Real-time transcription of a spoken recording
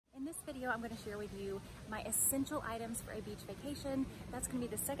this video, I'm going to share with you my essential items for a beach vacation. That's going to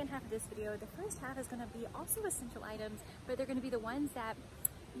be the second half of this video. The first half is going to be also essential items, but they're going to be the ones that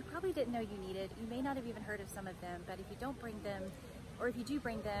you probably didn't know you needed. You may not have even heard of some of them, but if you don't bring them, or if you do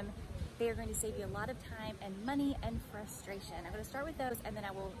bring them, they are going to save you a lot of time and money and frustration. I'm going to start with those, and then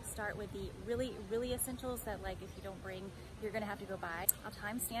I will start with the really essentials that, like, if you don't bring, you're going to have to go buy. I'll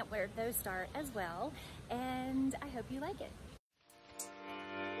timestamp where those start as well, and I hope you like it.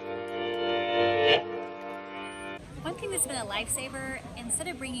 One thing that's been a lifesaver, instead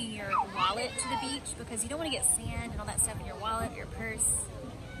of bringing your wallet to the beach, because you don't want to get sand and all that stuff in your wallet, your purse.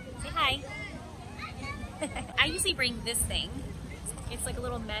 Say hi. I usually bring this thing. It's like a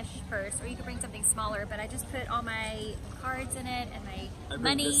little mesh purse, or you could bring something smaller, but I just put all my cards in it and my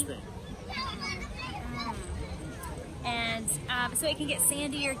money. This thing. And so it can get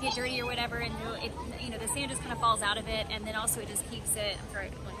sandy or get dirty or whatever, and it, you know, the sand just kind of falls out of it, and then also it just keeps it. I'm sorry,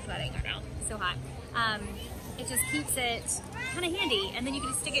 I'm sweating right now. It's so hot. It just keeps it kind of handy, and then you can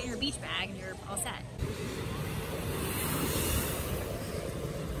just stick it in your beach bag, and you're all set.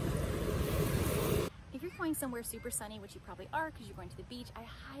 If you're going somewhere super sunny, which you probably are because you're going to the beach, I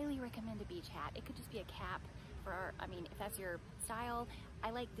highly recommend a beach hat. It could just be a cap for, I mean, if that's your style. I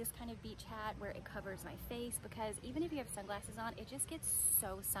like this kind of beach hat where it covers my face, because even if you have sunglasses on, it just gets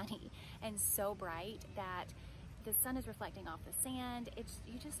so sunny and so bright that the sun is reflecting off the sand.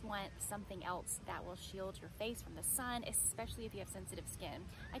 You just want something else that will shield your face from the sun, especially if you have sensitive skin.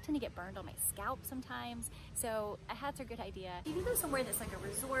 I tend to get burned on my scalp sometimes, so a hat's a good idea. If you go somewhere that's like a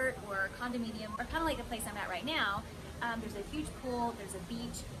resort or a condominium, or kind of like the place I'm at right now, there's a huge pool, there's a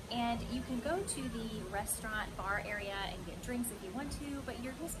beach, and you can go to the restaurant bar area and get drinks if you want to, but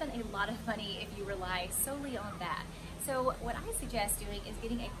you're going to spend a lot of money if you rely solely on that. So what I suggest doing is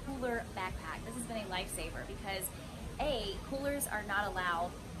getting a cooler backpack. This has been a lifesaver because A, coolers are not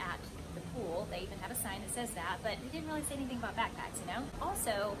allowed at the pool. They even have a sign that says that, but they didn't really say anything about backpacks, you know?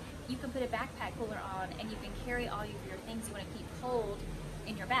 Also, you can put a backpack cooler on and you can carry all of your things you want to keep cold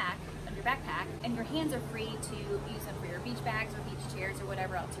in your backpack, and your hands are free to use them for your beach bags or beach chairs or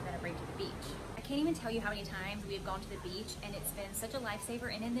whatever else you're going to bring to the beach. I can't even tell you how many times we have gone to the beach and it's been such a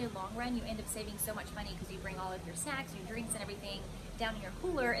lifesaver, and in the long run you end up saving so much money because you bring all of your snacks, your drinks and everything down in your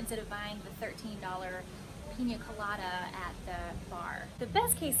cooler instead of buying the $13 pina colada at the bar. The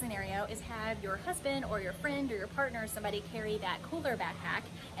best case scenario is have your husband or your friend or your partner or somebody carry that cooler backpack,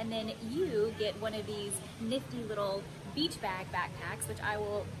 and then you get one of these nifty little beach bag backpacks, which I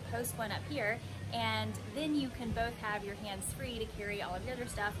will post one up here, and then you can both have your hands free to carry all of your other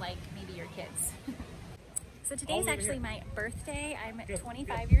stuff, like maybe your kids. So today's actually my birthday. I'm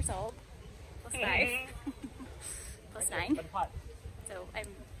 25 years old, plus 5, plus 9. So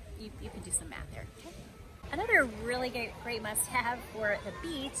you can do some math there. Okay. Another really great must-have for the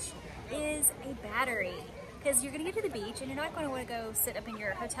beach is a battery, because you're going to get to the beach and you're not going to want to go sit up in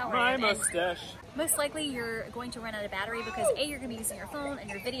your hotel room. My mustache. Most likely you're going to run out of battery because A, you're going to be using your phone and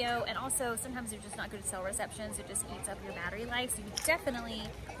your video, and also sometimes they're just not good cell reception, so it just eats up your battery life. So you definitely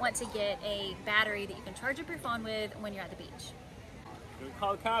want to get a battery that you can charge up your phone with when you're at the beach. Don't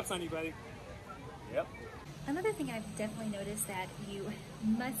call the cops on you, buddy. Yep. Another thing I've definitely noticed that you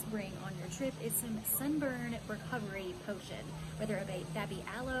must bring on your trip is some sunburn recovery potion, whether that be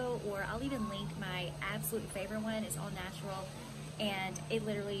aloe, or I'll even link my absolute favorite one. It's all natural, and it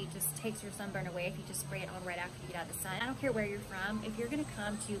literally just takes your sunburn away if you just spray it on right after you get out of the sun. I don't care where you're from. If you're going to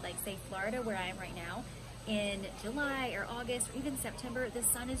come to, like, say Florida, where I am right now, in July or August or even September, the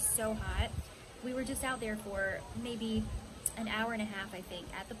sun is so hot. We were just out there for maybe an hour and a half, I think,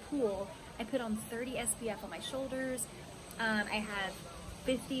 at the pool. I put on 30 SPF on my shoulders. I have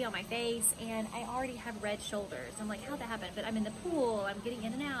 50 on my face, and I already have red shoulders. I'm like, how'd that happen? But I'm in the pool, I'm getting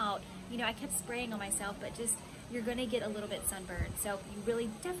in and out. You know, I kept spraying on myself, but just, you're gonna get a little bit sunburned. So you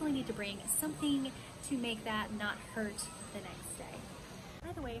really definitely need to bring something to make that not hurt the next day.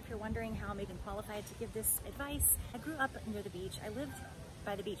 By the way, if you're wondering how I'm even qualified to give this advice, I grew up near the beach. I lived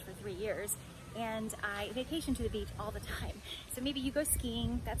by the beach for 3 years, and I vacation to the beach all the time. So maybe you go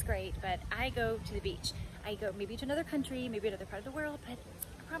skiing, that's great, but I go to the beach. I go maybe to another country, maybe another part of the world, but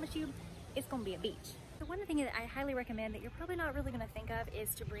I promise you, it's gonna be a beach. So one thing that I highly recommend that you're probably not really gonna think of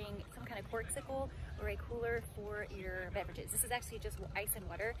is to bring some kind of corksicle or a cooler for your beverages. This is actually just ice and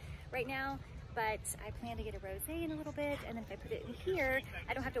water right now, but I plan to get a rosé in a little bit, and then if I put it in here,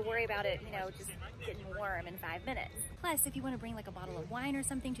 I don't have to worry about it, you know, just getting warm in 5 minutes. Plus, if you want to bring like a bottle of wine or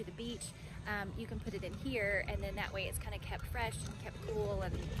something to the beach, you can put it in here, and then that way it's kind of kept fresh and kept cool,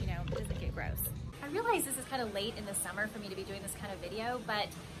 and, you know, it doesn't get gross. I realize this is kind of late in the summer for me to be doing this kind of video, but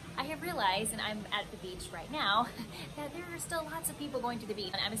I have realized, and I'm at the beach right now, that there are still lots of people going to the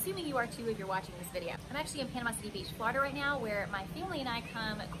beach. And I'm assuming you are too if you're watching this video. I'm actually in Panama City Beach, Florida right now, where my family and I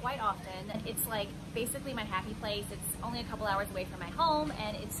come quite often. It's like basically my happy place. It's only a couple hours away from my home,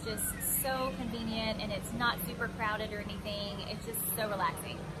 and it's just so convenient, and it's not super crowded or anything. It's just so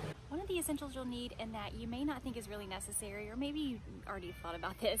relaxing. One of the essentials you'll need, and that you may not think is really necessary, or maybe you already thought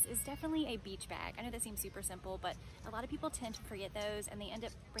about this, is definitely a beach bag. I know that seems super simple, but a lot of people tend to forget those, and they end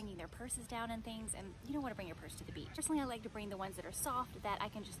up bringing their purses down and things, and you don't want to bring your purse to the beach. Personally, I like to bring the ones that are soft that I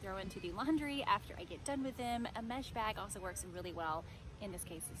can just throw into the laundry after I get done with them. A mesh bag also works really well in this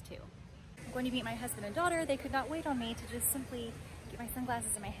cases too. I'm going to meet my husband and daughter. They could not wait on me to just simply get my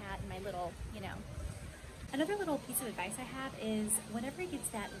sunglasses and my hat and my little, Another little piece of advice I have is whenever it gets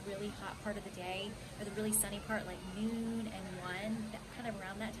that really hot part of the day, or the really sunny part like noon and 1, that kind of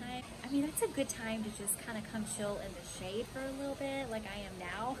around that time, I mean, that's a good time to just kind of come chill in the shade for a little bit, like I am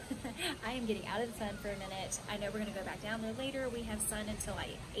now. I am getting out of the sun for a minute. I know we're gonna go back down there later. We have sun until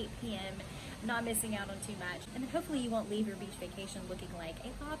like 8 p.m. Not missing out on too much. And then hopefully you won't leave your beach vacation looking like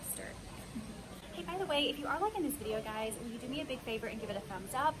a lobster. Hey, by the way, if you are liking this video, guys, will you do me a big favor and give it a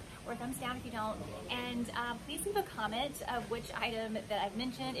thumbs up or a thumbs down if you don't? And please leave a comment of which item that I've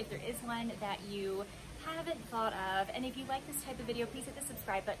mentioned, if there is one that you haven't thought of. And if you like this type of video, please hit the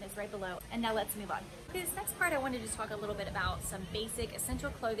subscribe button. It's right below. And now let's move on. This next part, I wanted to talk a little bit about some basic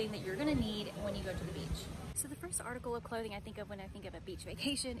essential clothing that you're gonna need when you go to the beach. So the first article of clothing I think of when I think of a beach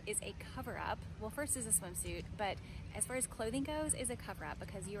vacation is a cover-up. Well, first is a swimsuit, but as far as clothing goes, is a cover-up,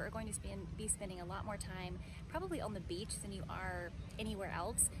 because you are going to be spending a lot more time probably on the beach than you are anywhere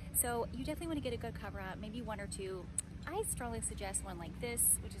else. So you definitely want to get a good cover-up, maybe 1 or 2. I strongly suggest one like this,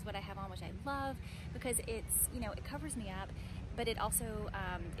 which is what I have on, which I love, because it's, it covers me up, but it also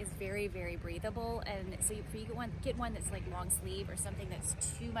is very, very breathable. And so if you get one that's like long sleeve or something that's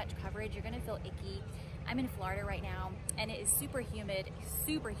too much coverage, you're gonna feel icky. I'm in Florida right now, and it is super humid,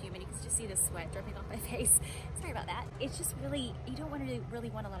 super humid. You can just see the sweat dripping off my face. Sorry about that. It's just really, you don't want to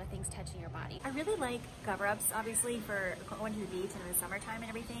really want a lot of things touching your body. I really like cover-ups, obviously, for going to the beach in the summertime and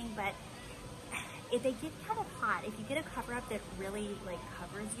everything, but if they get kind of hot, if you get a cover-up that really like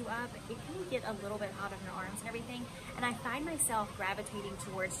covers you up, it can get a little bit hot on your arms and everything. And I find myself gravitating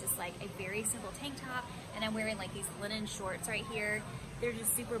towards just like a very simple tank top, and I'm wearing like these linen shorts right here. They're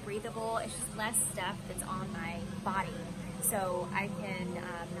just super breathable. It's just less stuff that's on my body, so I can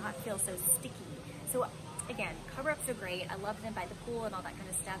not feel so sticky. So again, cover-ups are great. I love them by the pool and all that kind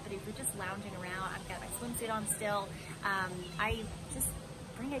of stuff, but if you're just lounging around, I've got my swimsuit on still, I just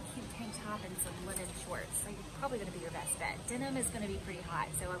bring a cute tank top and some linen shorts. Like, it's probably gonna be your best bet. Denim is gonna be pretty hot,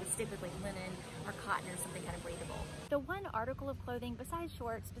 so I would stick with like linen or cotton or something kind of breathable. The one article of clothing besides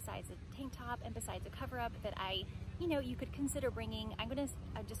shorts, besides a tank top, and besides a cover-up that you could consider bringing, I'm gonna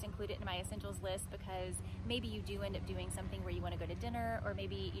just include it in my essentials list, because maybe you do end up doing something where you wanna go to dinner, or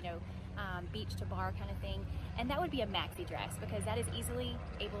maybe, beach to bar kind of thing. And that would be a maxi dress, because that is easily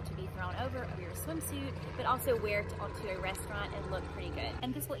able to be thrown over your swimsuit, but also wear it onto a restaurant and look pretty good.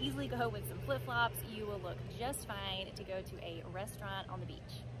 And this will easily go with some flip-flops. You will look just fine to go to a restaurant on the beach.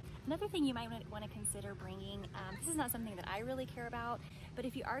 Another thing you might want to consider bringing, this is not something that I really care about, but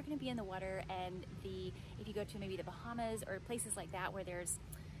if you are going to be in the water, and if you go to maybe the Bahamas or places like that where there's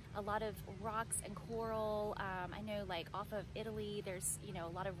a lot of rocks and coral, I know like off of Italy, there's a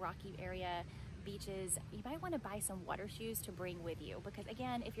lot of rocky area beaches, you might want to buy some water shoes to bring with you, because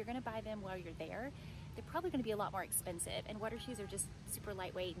again, if you're going to buy them while you're there, they're probably going to be a lot more expensive, and water shoes are just super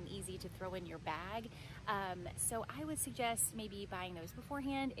lightweight and easy to throw in your bag. So I would suggest maybe buying those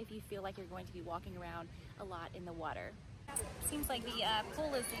beforehand if you feel like you're going to be walking around a lot in the water. Seems like the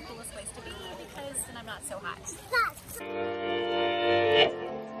pool is the coolest place to be, because then I'm not so hot.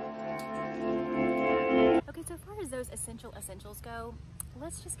 Okay, so as far as those essentials go,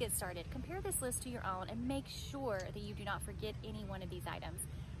 let's just get started. Compare this list to your own and make sure that you do not forget any one of these items.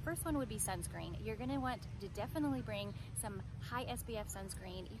 First one would be sunscreen. You're gonna want to definitely bring some high SPF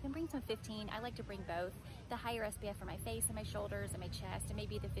sunscreen. You can bring some 15. I like to bring both. The higher SPF for my face and my shoulders and my chest, and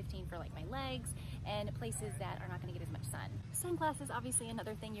maybe the 15 for like my legs and places that are not gonna get as much sun. Sunglasses, obviously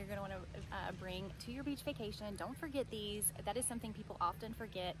another thing you're gonna wanna bring to your beach vacation. Don't forget these. That is something people often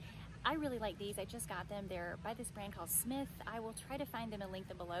forget. I really like these. I just got them. They're by this brand called Smith. I will try to find them and link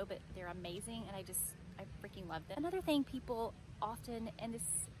them below, but they're amazing, and I freaking love them. Another thing people often, and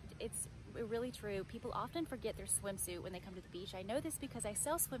it's really true, people often forget their swimsuit when they come to the beach. I know this because I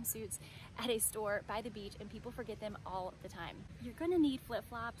sell swimsuits at a store by the beach, and people forget them all the time. You're gonna need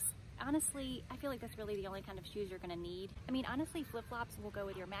flip-flops. Honestly, I feel like that's really the only kind of shoes you're gonna need. I mean, honestly, flip-flops will go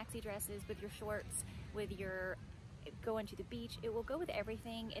with your maxi dresses, with your shorts, with your going to the beach. It will go with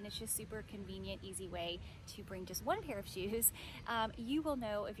everything, and it's just super convenient, easy way to bring just one pair of shoes. You will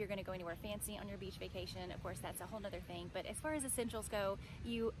know if you're going to go anywhere fancy on your beach vacation. Of course, that's a whole nother thing, but as far as essentials go,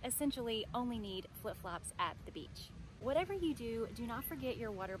 you essentially only need flip-flops at the beach. Whatever you do, do not forget your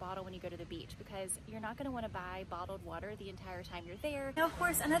water bottle when you go to the beach, because you're not going to want to buy bottled water the entire time you're there. Now, of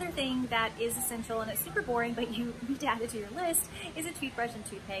course, another thing that is essential, and it's super boring, but you need to add it to your list, is a toothbrush and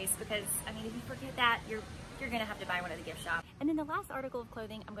toothpaste, because, I mean, if you forget that, you're going to have to buy one at the gift shop. And then the last article of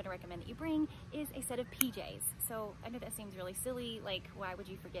clothing I'm going to recommend that you bring is a set of PJs. So I know that seems really silly, like why would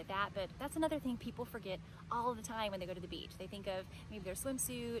you forget that? But that's another thing people forget all the time when they go to the beach. They think of maybe their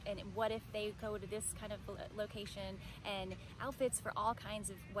swimsuit, and what if they go to this kind of location, and outfits for all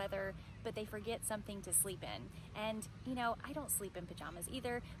kinds of weather, but they forget something to sleep in. And you know, I don't sleep in pajamas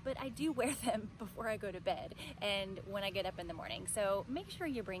either, but I do wear them before I go to bed and when I get up in the morning. So make sure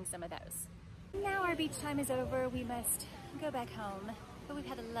you bring some of those. Now our beach time is over, we must go back home, but we've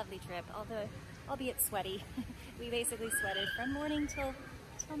had a lovely trip, although albeit sweaty. We basically sweated from morning till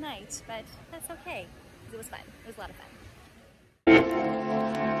night, but that's okay, because it was fun. It was a lot of fun.